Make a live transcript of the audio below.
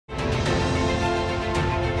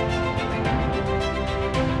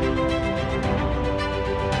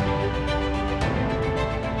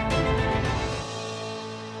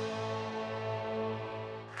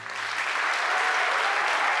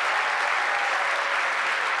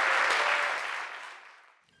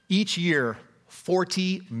Each year,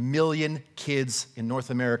 40 million kids in North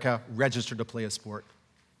America register to play a sport.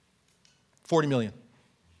 40 million.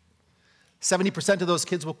 70% of those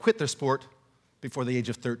kids will quit their sport before the age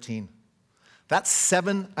of 13. That's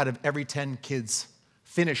 7 out of every 10 kids.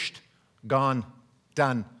 Finished, gone,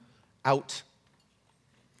 done, out.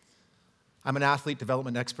 I'm an athlete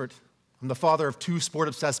development expert. I'm the father of 2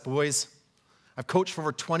 sport-obsessed boys. I've coached for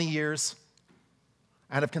over 20 years,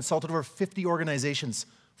 and I've consulted over 50 organizations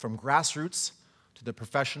from grassroots to the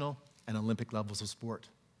professional and Olympic levels of sport.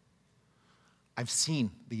 I've seen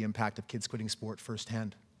the impact of kids quitting sport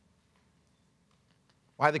firsthand.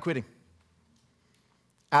 Why are they quitting?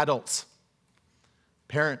 Adults,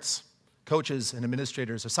 parents, coaches, and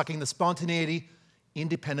administrators are sucking the spontaneity,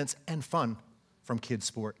 independence, and fun from kids'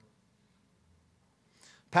 sport.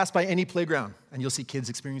 Pass by any playground, and you'll see kids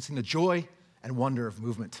experiencing the joy and wonder of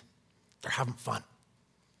movement. They're having fun.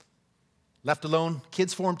 Left alone,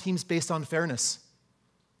 kids form teams based on fairness.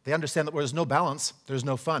 They understand that where there's no balance, there's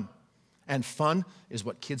no fun. And fun is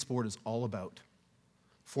what kids' sport is all about.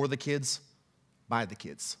 For the kids, by the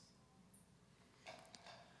kids.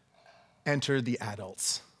 Enter the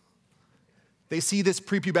adults. They see this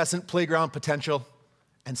prepubescent playground potential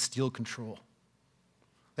and steal control.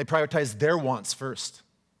 They prioritize their wants first.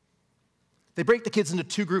 They break the kids into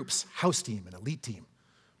 2 groups, house team and elite team.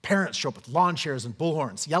 Parents show up with lawn chairs and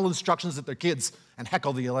bullhorns, yell instructions at their kids, and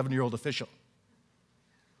heckle the 11-year-old official.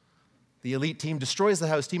 The elite team destroys the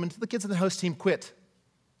house team until the kids in the house team quit.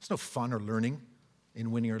 There's no fun or learning in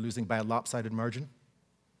winning or losing by a lopsided margin.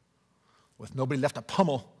 With nobody left to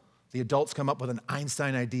pummel, the adults come up with an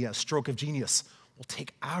Einstein idea, a stroke of genius. We'll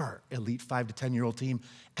take our elite 5 to 10-year-old team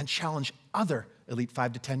and challenge other elite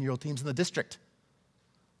 5 to 10-year-old teams in the district.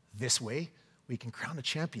 This way, we can crown a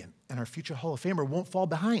champion, and our future Hall of Famer won't fall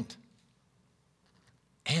behind.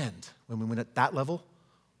 And when we win at that level,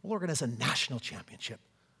 we'll organize a national championship,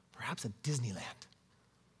 perhaps at Disneyland.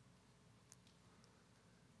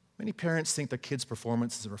 Many parents think their kids'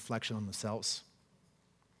 performance is a reflection on themselves.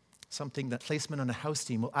 Some think that placement on a house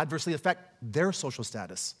team will adversely affect their social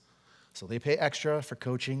status. So they pay extra for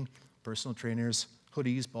coaching, personal trainers,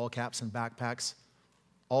 hoodies, ball caps, and backpacks,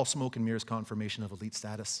 all smoke and mirrors confirmation of elite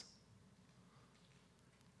status.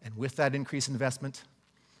 And with that increased investment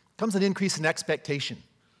comes an increase in expectation,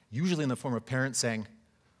 usually in the form of parents saying,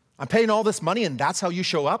 I'm paying all this money and that's how you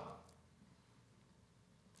show up?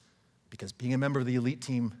 Because being a member of the elite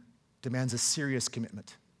team demands a serious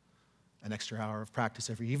commitment. An extra hour of practice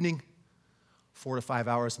every evening, 4 to 5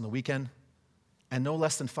 hours on the weekend, and no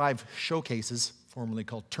less than 5 showcases, formerly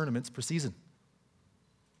called tournaments, per season.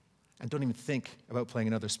 And don't even think about playing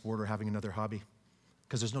another sport or having another hobby,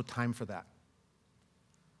 because there's no time for that.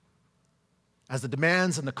 As the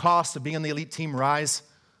demands and the costs of being on the elite team rise,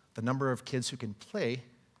 the number of kids who can play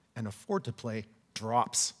and afford to play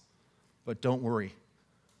drops. But don't worry,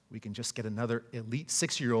 we can just get another elite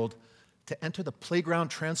 6-year-old to enter the playground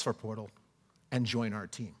transfer portal and join our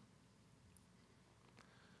team.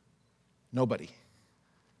 Nobody,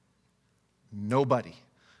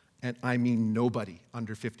 and I mean nobody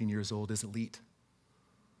under 15 years old is elite.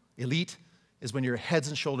 Elite is when you're heads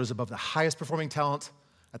and shoulders above the highest performing talent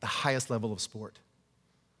at the highest level of sport.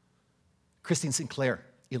 Christine Sinclair,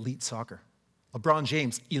 elite soccer. LeBron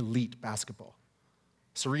James, elite basketball.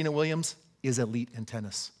 Serena Williams is elite in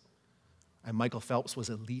tennis. And Michael Phelps was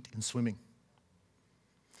elite in swimming.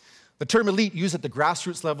 The term elite used at the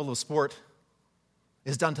grassroots level of sport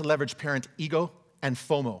is done to leverage parent ego and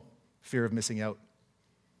FOMO, fear of missing out.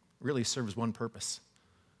 It really serves one purpose: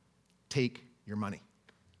 take your money.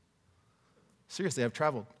 Seriously, I've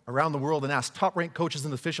traveled around the world and asked top-ranked coaches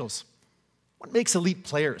and officials, what makes elite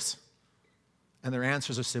players? And their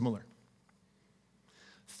answers are similar.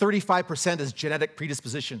 35% is genetic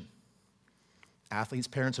predisposition. Athletes'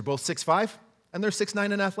 parents are both 6'5", and they're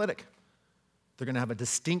 6'9" and athletic. They're going to have a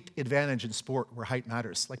distinct advantage in sport where height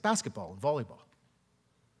matters, like basketball and volleyball.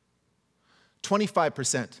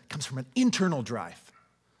 25% comes from an internal drive.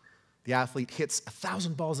 The athlete hits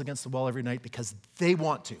 1,000 balls against the wall every night because they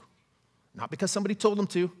want to. Not because somebody told them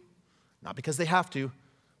to, not because they have to,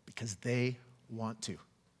 because they want to.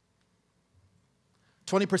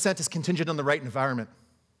 20% is contingent on the right environment.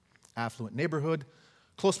 Affluent neighborhood,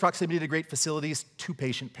 close proximity to great facilities, 2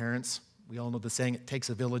 patient parents. We all know the saying, it takes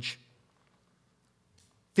a village.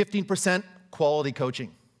 15% quality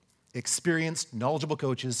coaching. Experienced, knowledgeable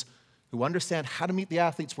coaches who understand how to meet the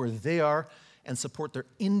athletes where they are and support their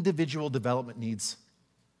individual development needs.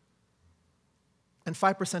 And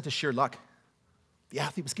 5% is sheer luck. The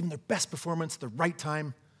athlete was given their best performance at the right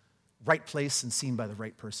time, right place, and seen by the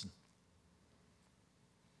right person.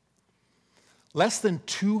 Less than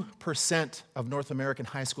 2% of North American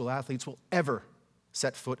high school athletes will ever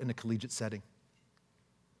set foot in a collegiate setting.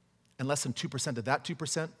 And less than 2% of that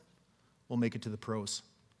 2% will make it to the pros.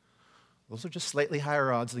 Those are just slightly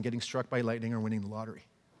higher odds than getting struck by lightning or winning the lottery.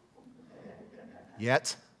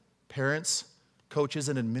 Yet, parents, coaches,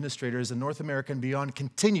 and administrators in North America and beyond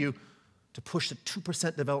continue to push the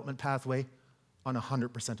 2% development pathway on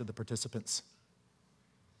 100% of the participants.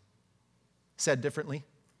 Said differently,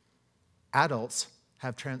 adults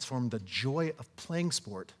have transformed the joy of playing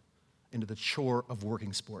sport into the chore of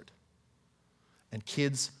working sport. And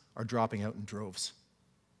kids are dropping out in droves.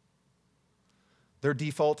 Their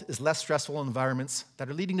default is less stressful environments that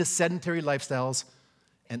are leading to sedentary lifestyles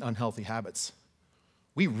and unhealthy habits.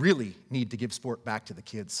 We really need to give sport back to the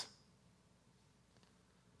kids.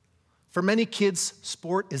 For many kids,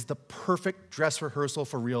 sport is the perfect dress rehearsal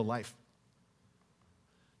for real life.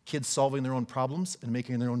 Kids solving their own problems and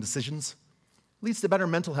making their own decisions leads to better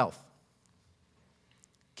mental health.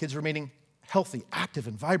 Kids remaining healthy, active,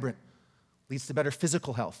 and vibrant leads to better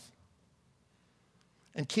physical health.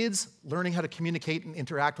 And kids learning how to communicate and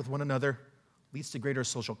interact with one another leads to greater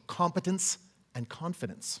social competence and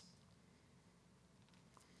confidence.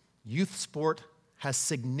 Youth sport has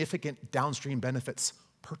significant downstream benefits,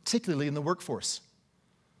 particularly in the workforce.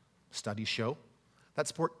 Studies show that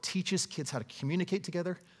sport teaches kids how to communicate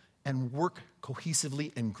together and work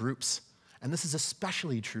cohesively in groups. And this is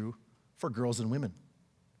especially true for girls and women.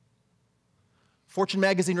 Fortune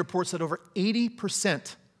magazine reports that over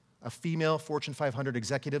 80% of female Fortune 500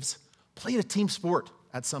 executives played a team sport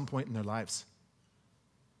at some point in their lives.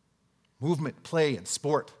 Movement, play, and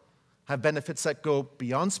sport have benefits that go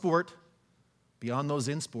beyond sport, beyond those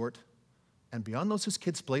in sport, and beyond those whose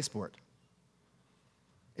kids play sport.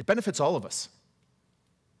 It benefits all of us.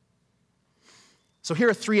 So here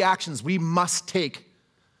are 3 actions we must take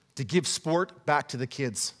to give sport back to the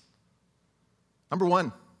kids. Number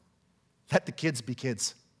 1, let the kids be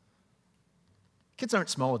kids. Kids aren't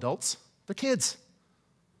small adults, they're kids.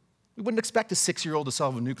 We wouldn't expect a 6-year-old to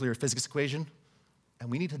solve a nuclear physics equation,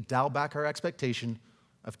 and we need to dial back our expectation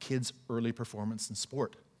of kids' early performance in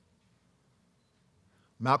sport.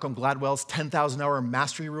 Malcolm Gladwell's 10,000-hour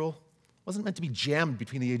mastery rule wasn't meant to be jammed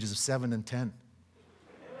between the ages of 7 and 10.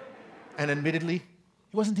 And admittedly,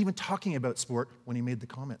 he wasn't even talking about sport when he made the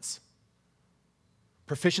comments.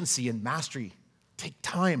 Proficiency and mastery take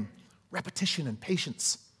time, repetition, and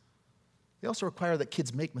patience. They also require that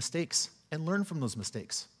kids make mistakes and learn from those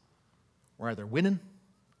mistakes. We're either winning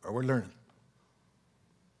or we're learning.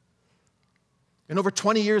 In over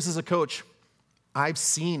 20 years as a coach, I've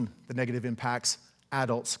seen the negative impacts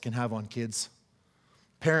adults can have on kids.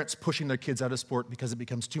 Parents pushing their kids out of sport because it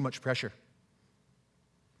becomes too much pressure.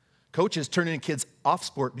 Coaches turning kids off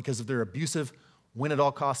sport because of their abusive,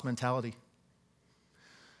 win-at-all-cost mentality.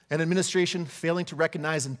 And administration failing to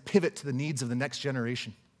recognize and pivot to the needs of the next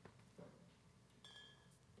generation.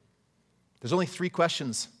 There's only 3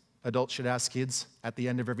 questions adults should ask kids at the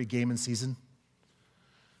end of every game and season.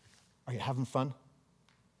 Are you having fun?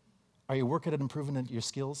 Are you working at improving your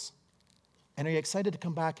skills? And are you excited to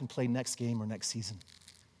come back and play next game or next season?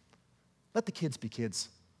 Let the kids be kids.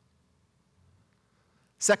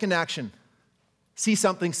 Second action, see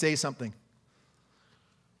something, say something.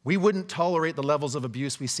 We wouldn't tolerate the levels of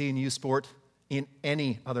abuse we see in youth sport in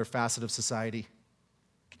any other facet of society.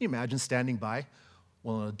 Can you imagine standing by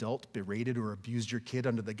while an adult berated or abused your kid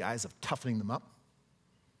under the guise of toughening them up?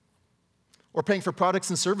 Or paying for products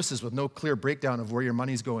and services with no clear breakdown of where your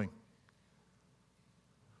money's going?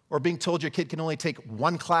 Or being told your kid can only take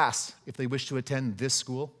 1 class if they wish to attend this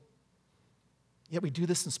school? Yet we do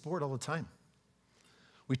this in sport all the time.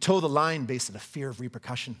 We toe the line based on a fear of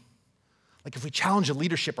repercussion. Like if we challenge a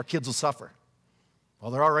leadership, our kids will suffer. Well,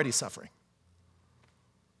 they're already suffering.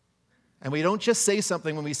 And we don't just say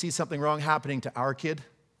something when we see something wrong happening to our kid.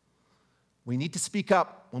 We need to speak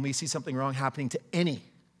up when we see something wrong happening to any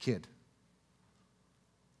kid.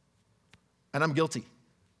 And I'm guilty.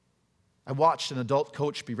 I watched an adult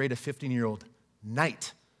coach berate a 15-year-old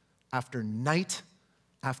night after night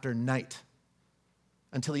after night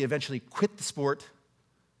until he eventually quit the sport,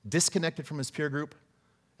 disconnected from his peer group,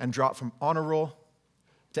 and dropped from honor roll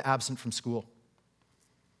to absent from school.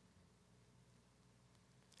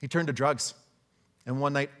 He turned to drugs and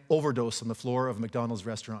one night overdosed on the floor of a McDonald's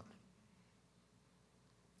restaurant.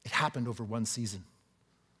 It happened over 1 season,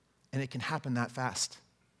 and it can happen that fast.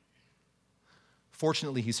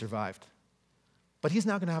 Fortunately, he survived. But he's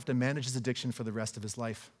now going to have to manage his addiction for the rest of his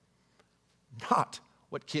life. Not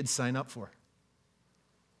what kids sign up for.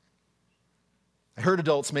 I heard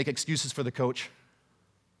adults make excuses for the coach.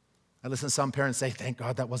 I listened to some parents say, "Thank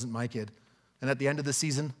God that wasn't my kid." And at the end of the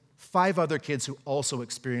season, 5 other kids who also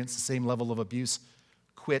experienced the same level of abuse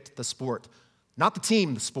quit the sport. Not the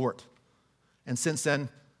team, the sport. And since then,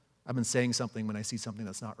 I've been saying something when I see something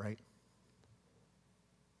that's not right.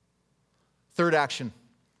 Third action,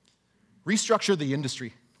 restructure the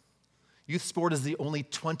industry. Youth sport is the only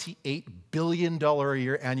 $28 billion a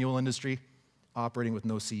year annual industry operating with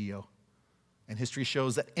no CEO. And history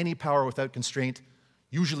shows that any power without constraint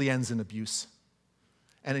usually ends in abuse.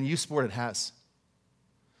 And in youth sport, it has.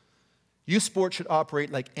 Youth sport should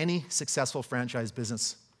operate like any successful franchise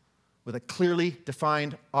business, with a clearly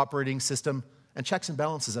defined operating system and checks and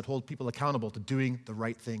balances that hold people accountable to doing the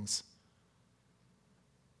right things.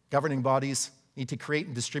 Governing bodies need to create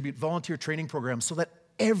and distribute volunteer training programs so that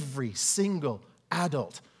every single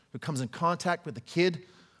adult who comes in contact with a kid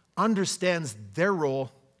understands their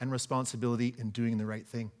role and responsibility in doing the right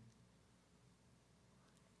thing.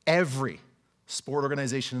 Every sport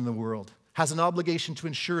organization in the world has an obligation to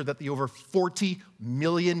ensure that the over 40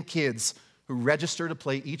 million kids who register to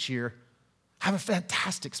play each year have a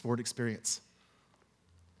fantastic sport experience.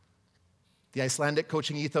 The Icelandic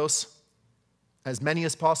coaching ethos, as many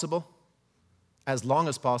as possible, as long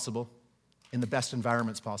as possible, in the best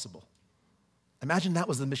environments possible. Imagine that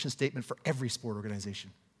was the mission statement for every sport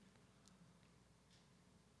organization.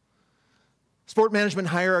 Sport management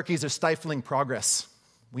hierarchies are stifling progress.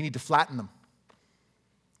 We need to flatten them.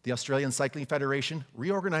 The Australian Cycling Federation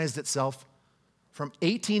reorganized itself from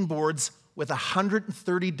 18 boards with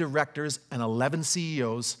 130 directors and 11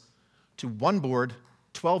 CEOs to 1 board,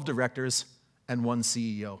 12 directors, and 1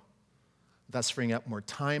 CEO, thus freeing up more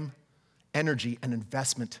time, energy, and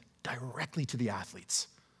investment directly to the athletes.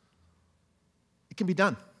 It can be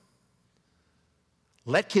done.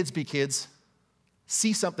 Let kids be kids,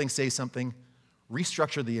 see something, say something,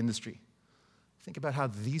 restructure the industry. Think about how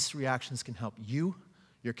these 3 actions can help you,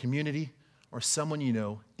 your community, or someone you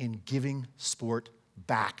know in giving sport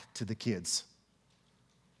back to the kids.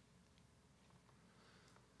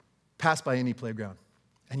 Pass by any playground,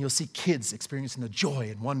 and you'll see kids experiencing the joy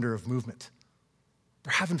and wonder of movement.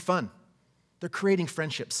 They're having fun. They're creating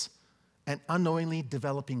friendships and unknowingly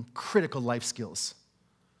developing critical life skills.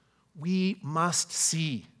 We must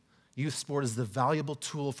see youth sport as the valuable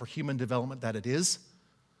tool for human development that it is,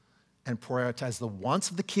 and prioritize the wants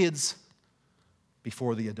of the kids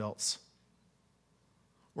before the adults.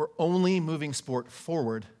 We're only moving sport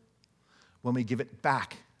forward when we give it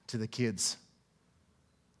back to the kids.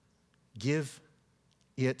 Give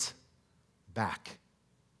it back.